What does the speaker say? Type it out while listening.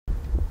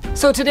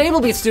So today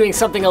we'll be doing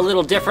something a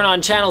little different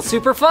on Channel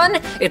Super Fun.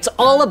 It's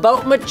all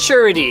about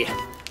maturity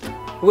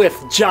with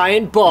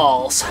giant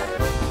balls.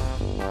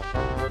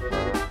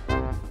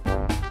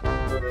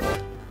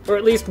 Or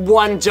at least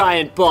one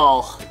giant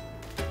ball.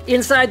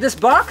 Inside this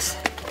box,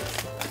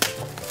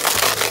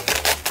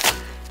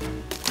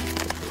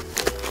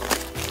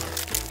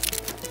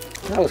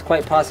 that was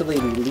quite possibly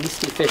the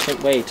least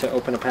efficient way to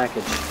open a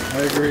package.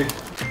 I agree.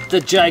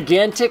 The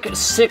gigantic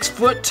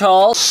 6-foot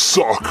tall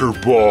soccer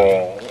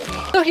ball.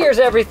 So here's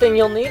everything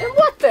you'll need. And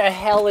what the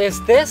hell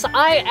is this?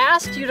 I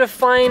asked you to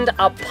find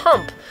a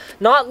pump,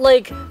 not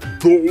like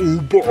the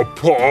Uber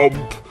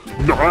pump,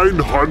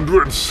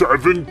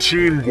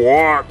 917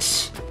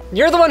 watts.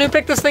 You're the one who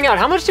picked this thing out.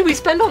 How much did we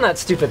spend on that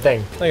stupid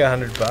thing? Like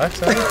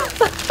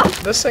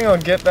 $100. This thing will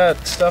get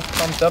that stuff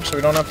pumped up so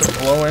we don't have to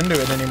blow into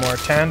it anymore,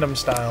 tandem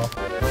style.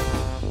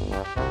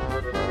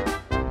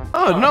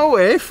 Oh, no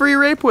way, free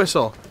rape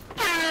whistle.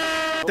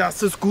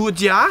 Das ist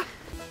gut, ja?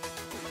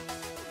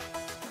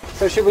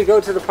 So should we go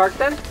to the park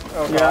then?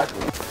 Oh, yeah.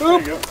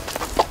 Oop.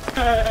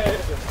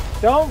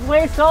 Don't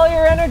waste all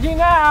your energy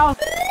now.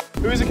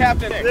 Who's the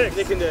captain?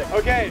 Nick and Nick.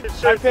 Okay,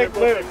 I picked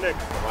Luke. Nick.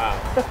 Wow.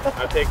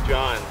 I picked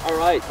John. All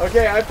right.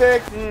 Okay, I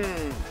picked,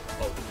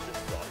 Oh, this is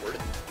awkward.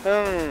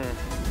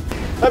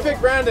 I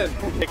picked Brandon.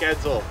 Pick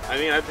Edsel.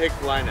 I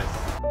picked Linus.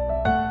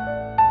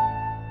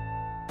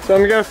 So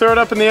I'm gonna throw it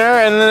up in the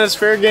air and then it's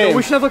fair game. No,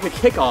 we should have like a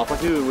kickoff,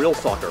 like we do real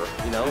soccer,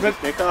 you know? But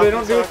they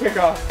don't do a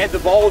kickoff. And the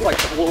ball is like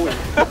floating.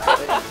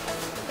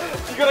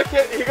 You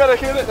gotta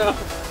hit it now.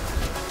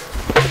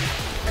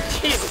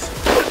 Jesus.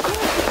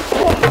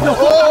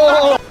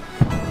 Oh!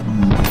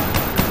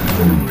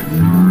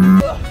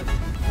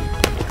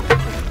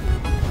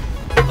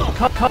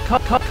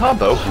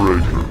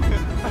 Outrigger.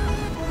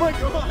 Oh my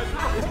god!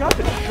 It's got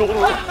the shoulder.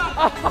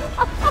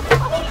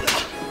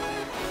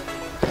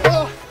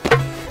 Go!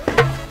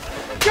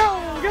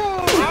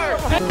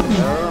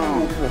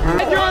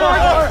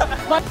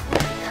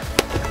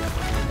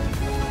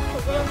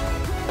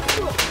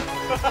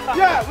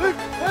 Yeah, Luke,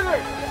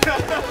 Henry!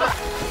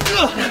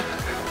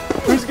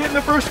 Who's getting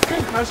the first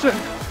concussion?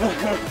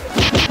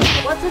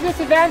 What's the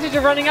disadvantage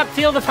of running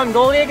upfield if I'm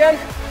goalie again?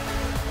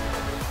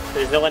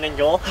 There's no one in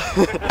goal.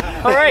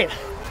 All right.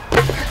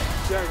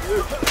 Yeah,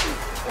 Luke.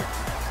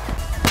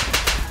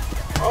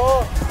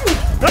 Oh,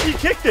 he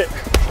kicked it.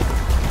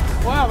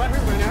 Wow, that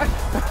hurt my neck.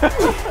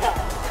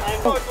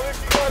 Oh, Luke,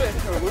 you got it.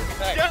 Oh, Luke's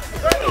neck.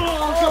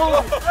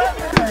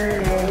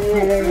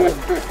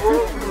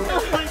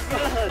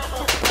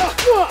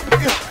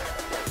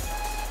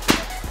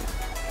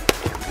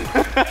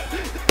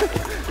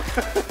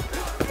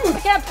 I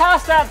can't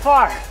pass that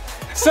far.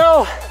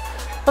 So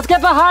let's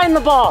get behind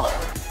the ball.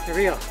 Here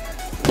we go.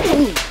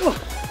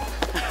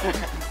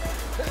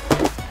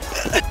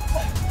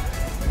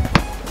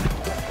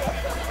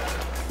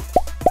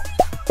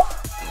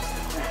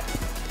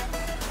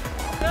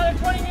 Another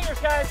 20 meters,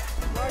 guys.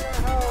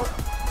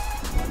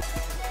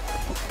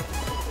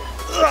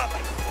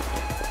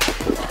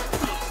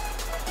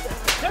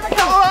 Here we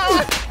go.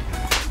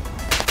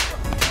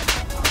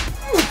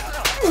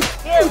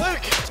 Here,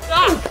 Luke.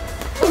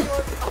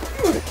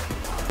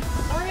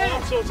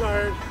 I'm so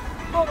tired.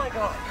 Oh my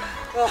god.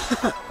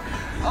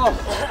 Oh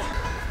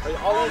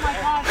my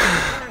god.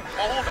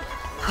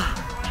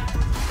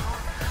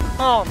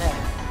 Oh man.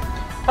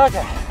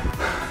 Okay.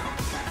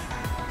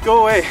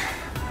 Go away.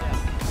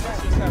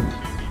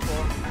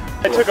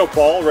 I took a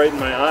ball right in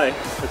my eye.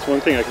 That's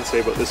one thing I can say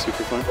about this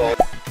Super Fun.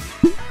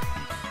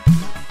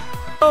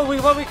 Oh,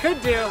 what we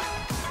could do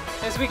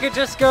is we could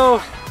just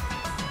go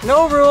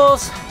no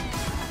rules.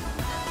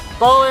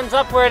 Ball ends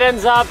up where it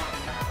ends up.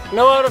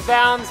 No out of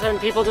bounds,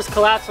 and people just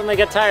collapse when they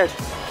get tired.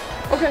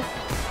 Okay. I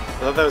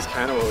thought that was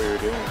kind of what we were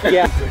doing.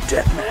 Yeah.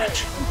 Death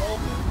match.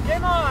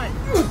 Game on!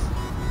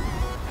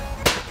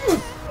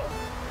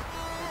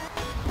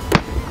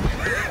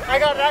 I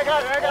got it.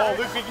 Oh,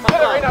 Luke, you can get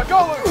it right now.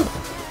 Go, Luke.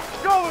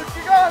 Go, Luke,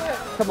 you got it.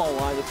 Come on,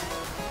 Linus.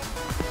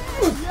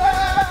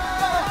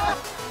 Yeah!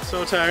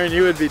 So tired,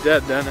 you would be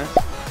dead, Dennis.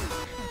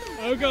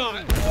 Oh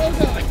god.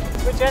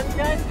 Which ends,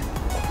 guys?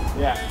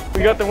 Yeah.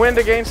 We got the wind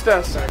against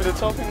us, but it's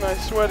helping my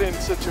sweating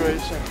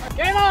situation.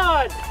 Game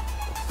on!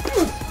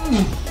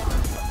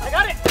 I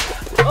got it!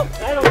 Oh,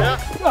 I don't know.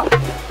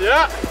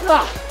 Yeah.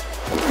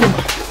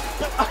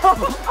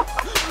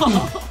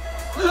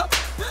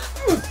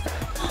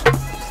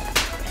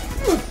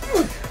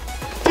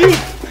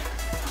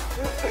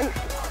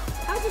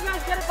 How'd you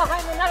guys get it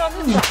behind the net on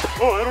this side?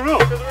 Oh, I don't know.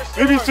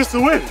 Maybe it's just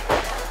the wind.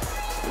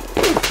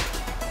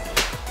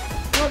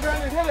 Come on,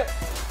 Brandon, hit it.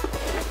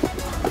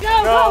 Go!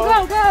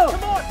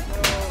 Come on.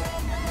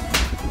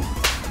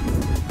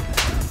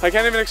 I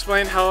can't even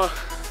explain how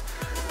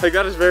I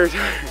got us very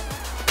tired.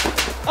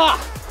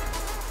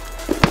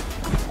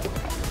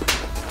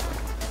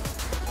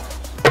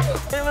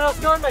 Anyone else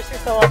going? My shoe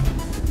fell off.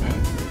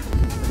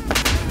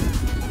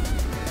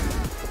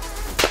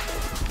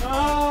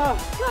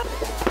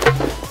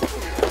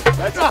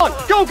 That's on.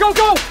 Go! Go!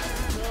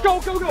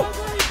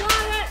 Somebody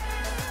got it!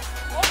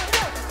 Over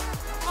here!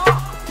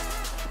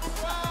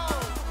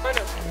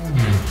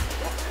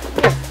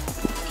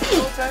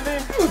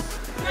 descending?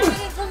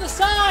 Get in from the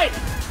side!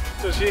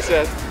 So she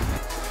said.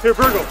 Here,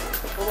 Virgil.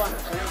 Hold on.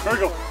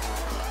 Virgil.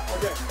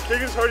 Okay.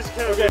 Kick it as hard as you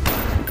can.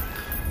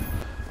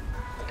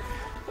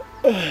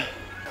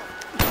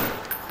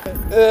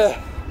 Okay.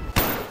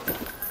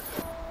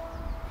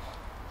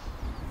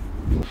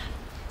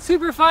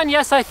 Super fun?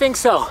 Yes, I think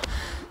so.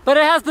 But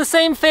it has the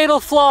same fatal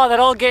flaw that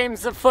all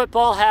games of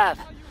football have.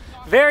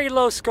 Very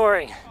low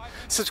scoring.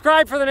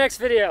 Subscribe for the next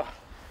video.